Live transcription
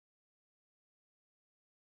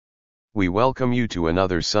We welcome you to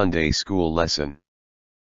another Sunday School lesson.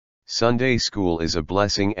 Sunday School is a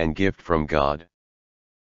blessing and gift from God.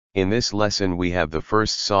 In this lesson we have the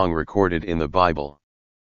first song recorded in the Bible.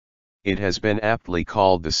 It has been aptly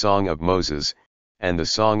called the Song of Moses, and the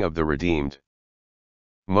Song of the Redeemed.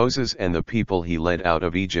 Moses and the people he led out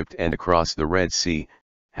of Egypt and across the Red Sea,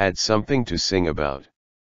 had something to sing about.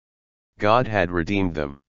 God had redeemed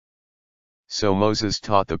them. So Moses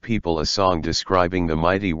taught the people a song describing the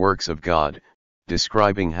mighty works of God,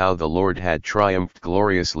 describing how the Lord had triumphed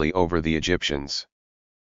gloriously over the Egyptians.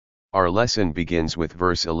 Our lesson begins with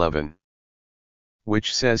verse 11,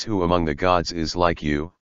 which says, "Who among the gods is like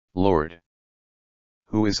you, Lord?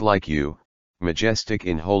 Who is like you, majestic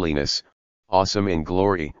in holiness, awesome in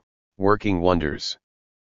glory, working wonders?"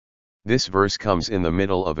 This verse comes in the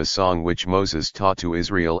middle of a song which Moses taught to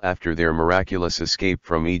Israel after their miraculous escape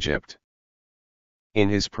from Egypt. In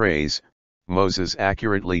his praise, Moses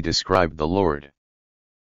accurately described the Lord.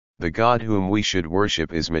 The God whom we should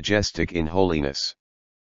worship is majestic in holiness.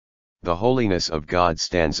 The holiness of God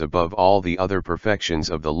stands above all the other perfections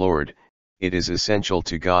of the Lord. It is essential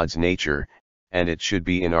to God's nature, and it should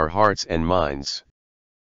be in our hearts and minds.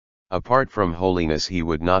 Apart from holiness he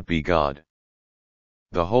would not be God.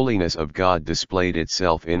 The holiness of God displayed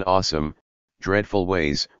itself in awesome, dreadful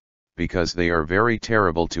ways, because they are very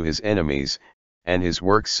terrible to his enemies, and his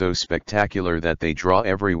works so spectacular that they draw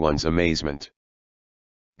everyone's amazement.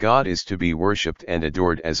 God is to be worshipped and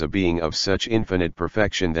adored as a being of such infinite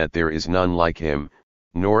perfection that there is none like him,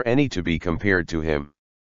 nor any to be compared to him.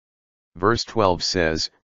 Verse 12 says,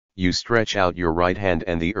 "You stretch out your right hand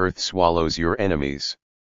and the earth swallows your enemies."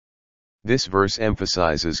 This verse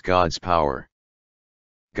emphasizes God's power.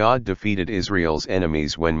 God defeated Israel's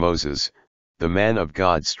enemies when Moses, the man of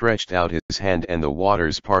God, stretched out his hand and the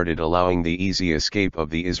waters parted, allowing the easy escape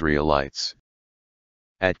of the Israelites.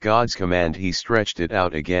 At God's command he stretched it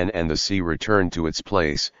out again and the sea returned to its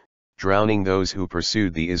place, drowning those who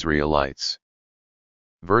pursued the Israelites.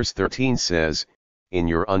 Verse 13 says, "In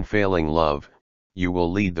your unfailing love, you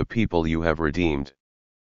will lead the people you have redeemed.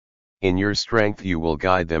 In your strength you will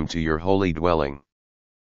guide them to your holy dwelling."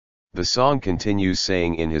 The song continues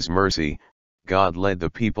saying, in his mercy, God led the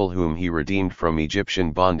people whom he redeemed from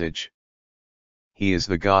Egyptian bondage. He is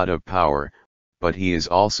the God of power, but he is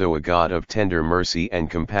also a God of tender mercy and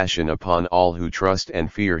compassion upon all who trust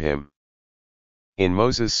and fear him. In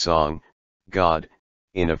Moses' song, God,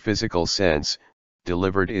 in a physical sense,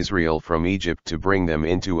 delivered Israel from Egypt to bring them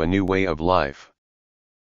into a new way of life.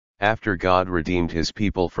 After God redeemed his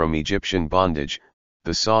people from Egyptian bondage,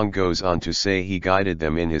 the song goes on to say he guided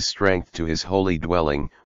them in his strength to his holy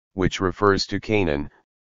dwelling, which refers to Canaan,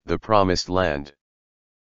 the promised land.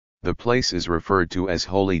 The place is referred to as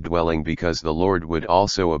holy dwelling because the Lord would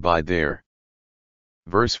also abide there.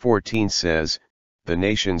 Verse 14 says, "The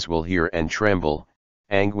nations will hear and tremble,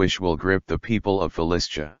 anguish will grip the people of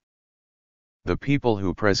Philistia." The people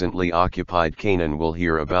who presently occupied Canaan will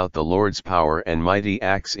hear about the Lord's power and mighty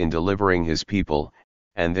acts in delivering his people,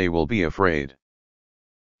 and they will be afraid.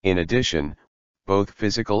 In addition, both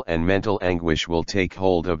physical and mental anguish will take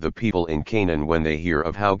hold of the people in Canaan when they hear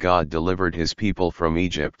of how God delivered his people from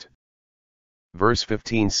Egypt. Verse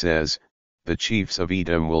 15 says, "The chiefs of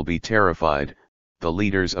Edom will be terrified, the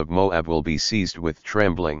leaders of Moab will be seized with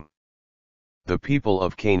trembling. The people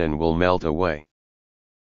of Canaan will melt away."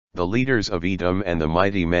 The leaders of Edom and the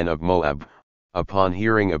mighty men of Moab, upon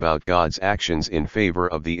hearing about God's actions in favor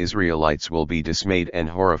of the Israelites, will be dismayed and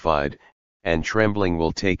horrified, and trembling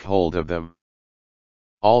will take hold of them.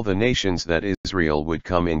 All the nations that Israel would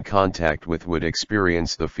come in contact with would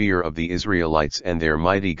experience the fear of the Israelites and their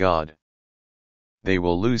mighty God. They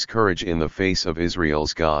will lose courage in the face of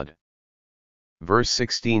Israel's God. Verse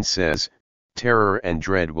 16 says, "Terror and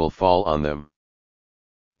dread will fall on them.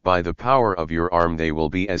 By the power of your arm they will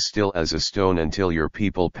be as still as a stone until your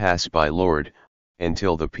people pass by, Lord,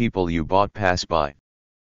 until the people you bought pass by."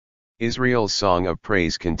 Israel's song of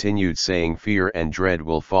praise continued saying, "Fear and dread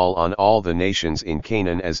will fall on all the nations in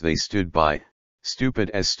Canaan as they stood by, stupid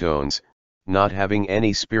as stones, not having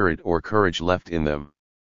any spirit or courage left in them."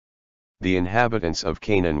 The inhabitants of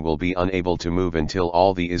Canaan will be unable to move until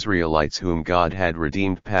all the Israelites whom God had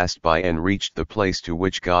redeemed passed by and reached the place to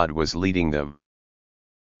which God was leading them.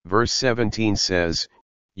 Verse 17 says,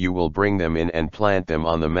 "You will bring them in and plant them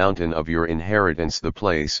on the mountain of your inheritance, the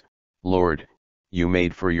place, Lord, you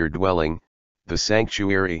made for your dwelling, the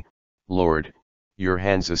sanctuary, Lord, your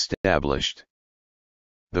hands established."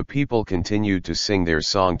 The people continued to sing their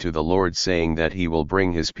song to the Lord, saying that he will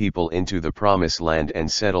bring his people into the promised land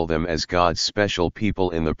and settle them as God's special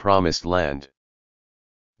people in the promised land.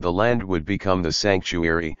 The land would become the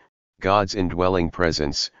sanctuary, God's indwelling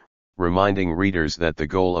presence, reminding readers that the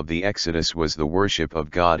goal of the Exodus was the worship of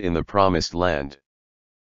God in the Promised Land.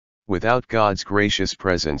 Without God's gracious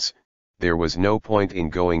presence, there was no point in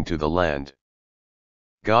going to the land.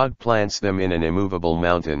 God plants them in an immovable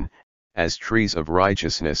mountain, as trees of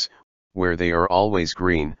righteousness, where they are always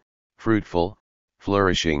green, fruitful,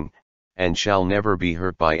 flourishing, and shall never be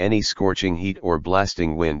hurt by any scorching heat or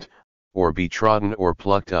blasting wind, or be trodden or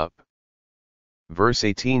plucked up. Verse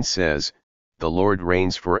 18 says, "The Lord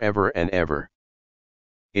reigns forever and ever."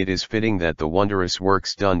 It is fitting that the wondrous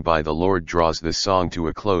works done by the Lord draws the song to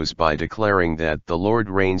a close by declaring that the Lord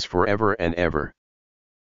reigns forever and ever.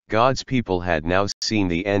 God's people had now seen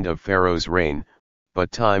the end of Pharaoh's reign,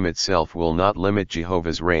 but time itself will not limit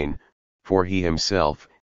Jehovah's reign, for he himself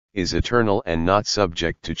is eternal and not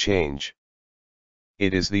subject to change.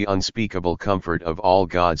 It is the unspeakable comfort of all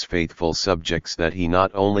God's faithful subjects that he not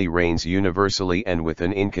only reigns universally and with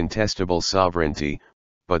an incontestable sovereignty,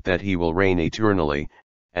 but that he will reign eternally,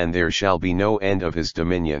 and there shall be no end of his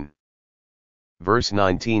dominion. Verse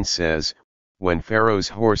 19 says, "When Pharaoh's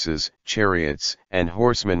horses, chariots, and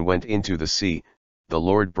horsemen went into the sea, the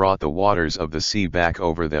Lord brought the waters of the sea back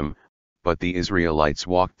over them, but the Israelites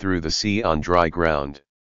walked through the sea on dry ground."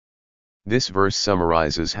 This verse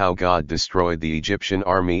summarizes how God destroyed the Egyptian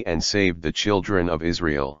army and saved the children of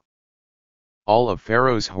Israel. All of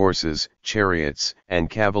Pharaoh's horses, chariots,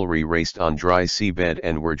 and cavalry raced on dry seabed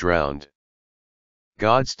and were drowned.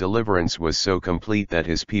 God's deliverance was so complete that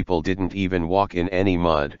his people didn't even walk in any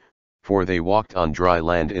mud, for they walked on dry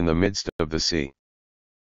land in the midst of the sea.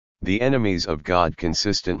 The enemies of God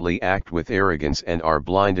consistently act with arrogance and are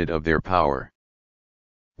blinded of their power.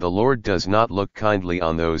 The Lord does not look kindly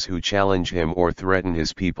on those who challenge him or threaten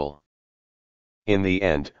his people. In the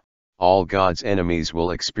end, all God's enemies will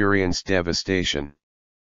experience devastation.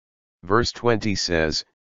 Verse 20 says,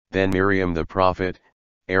 "Then Miriam the prophet,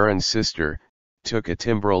 Aaron's sister, took a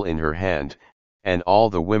timbrel in her hand, and all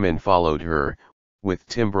the women followed her, with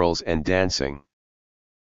timbrels and dancing."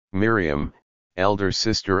 Miriam, elder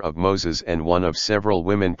sister of Moses and one of several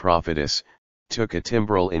women prophetess, took a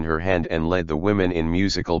timbrel in her hand and led the women in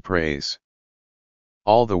musical praise.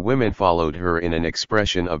 All the women followed her in an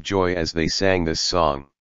expression of joy as they sang this song.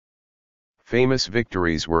 Famous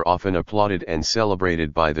victories were often applauded and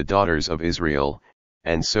celebrated by the daughters of Israel,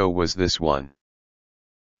 and so was this one.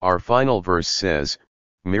 Our final verse says,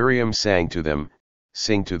 "Miriam sang to them,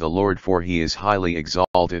 'Sing to the Lord, for he is highly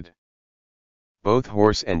exalted. Both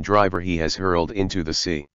horse and driver he has hurled into the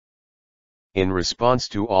sea.'" In response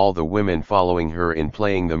to all the women following her in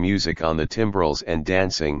playing the music on the timbrels and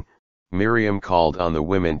dancing, Miriam called on the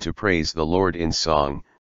women to praise the Lord in song,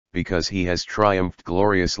 because he has triumphed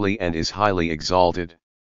gloriously and is highly exalted.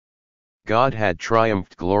 God had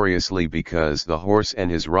triumphed gloriously because the horse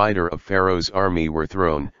and his rider of Pharaoh's army were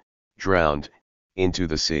thrown, drowned, into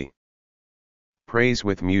the sea. Praise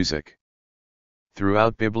with music.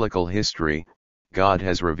 Throughout biblical history, God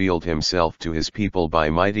has revealed himself to his people by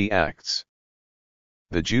mighty acts.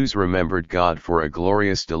 The Jews remembered God for a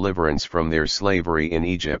glorious deliverance from their slavery in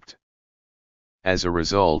Egypt. As a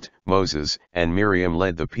result, Moses and Miriam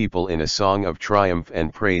led the people in a song of triumph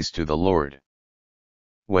and praise to the Lord.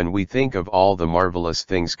 When we think of all the marvelous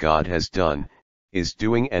things God has done, is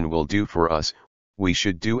doing and will do for us, we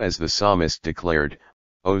should do as the psalmist declared,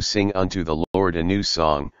 "O sing unto the Lord a new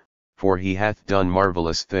song, for he hath done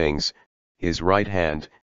marvelous things, his right hand,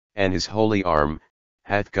 and his holy arm,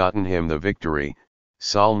 hath gotten him the victory."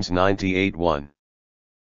 Psalms 98:1.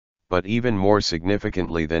 But even more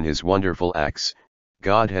significantly than his wonderful acts,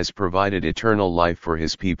 God has provided eternal life for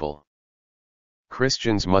his people.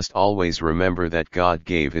 Christians must always remember that God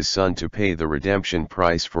gave his Son to pay the redemption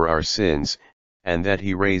price for our sins, and that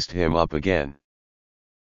he raised him up again.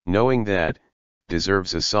 Knowing that,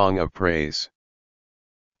 deserves a song of praise.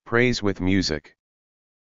 Praise with music.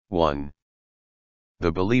 1.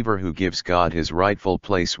 The believer who gives God his rightful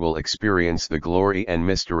place will experience the glory and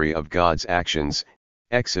mystery of God's actions,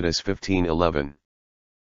 Exodus 15:11.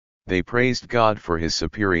 They praised God for his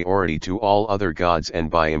superiority to all other gods and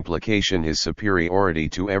by implication his superiority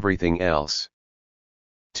to everything else.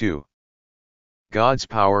 2. God's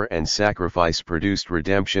power and sacrifice produced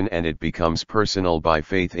redemption and it becomes personal by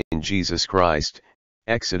faith in Jesus Christ,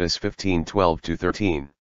 Exodus 15:12-13.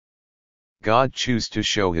 God chose to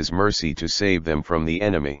show his mercy to save them from the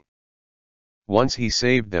enemy. Once he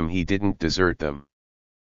saved them, he didn't desert them.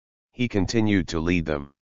 He continued to lead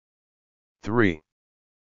them. 3.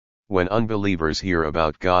 When unbelievers hear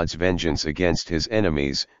about God's vengeance against his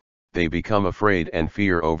enemies, they become afraid and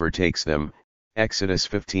fear overtakes them, Exodus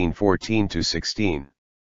 15:14-16.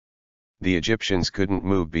 The Egyptians couldn't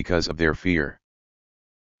move because of their fear.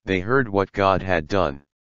 They heard what God had done.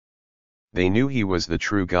 They knew He was the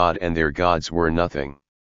true God and their gods were nothing.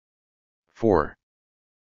 4.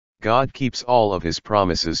 God keeps all of His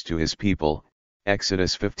promises to His people,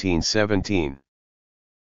 Exodus 15:17.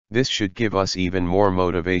 This should give us even more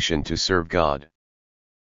motivation to serve God.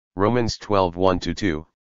 Romans 12:1-2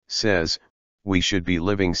 says, we should be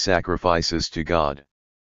living sacrifices to God.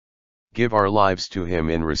 Give our lives to Him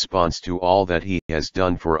in response to all that He has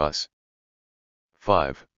done for us.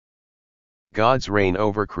 5. God's reign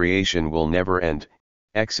over creation will never end,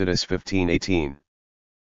 Exodus 15:18.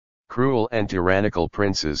 Cruel and tyrannical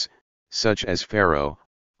princes, such as Pharaoh,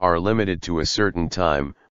 are limited to a certain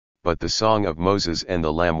time, but the song of Moses and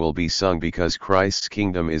the Lamb will be sung because Christ's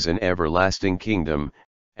kingdom is an everlasting kingdom,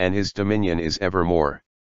 and His dominion is evermore.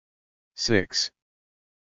 6.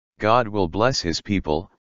 God will bless His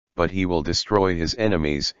people, but He will destroy His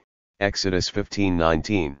enemies, Exodus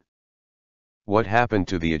 15:19. What happened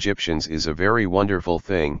to the Egyptians is a very wonderful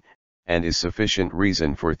thing, and is sufficient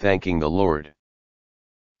reason for thanking the Lord.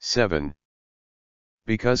 7.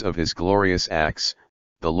 Because of His glorious acts,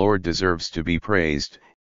 the Lord deserves to be praised,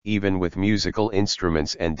 even with musical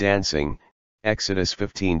instruments and dancing, Exodus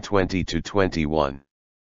 15:20-21.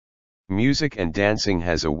 Music and dancing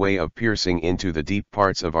has a way of piercing into the deep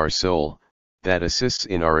parts of our soul, that assists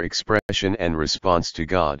in our expression and response to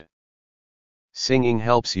God. Singing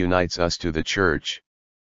helps unites us to the church.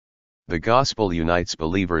 The gospel unites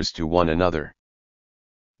believers to one another.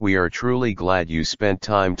 We are truly glad you spent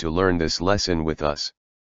time to learn this lesson with us.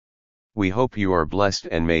 We hope you are blessed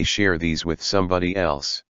and may share these with somebody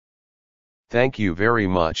else. Thank you very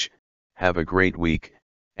much, have a great week,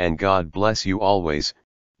 and God bless you always,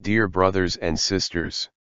 dear brothers and sisters.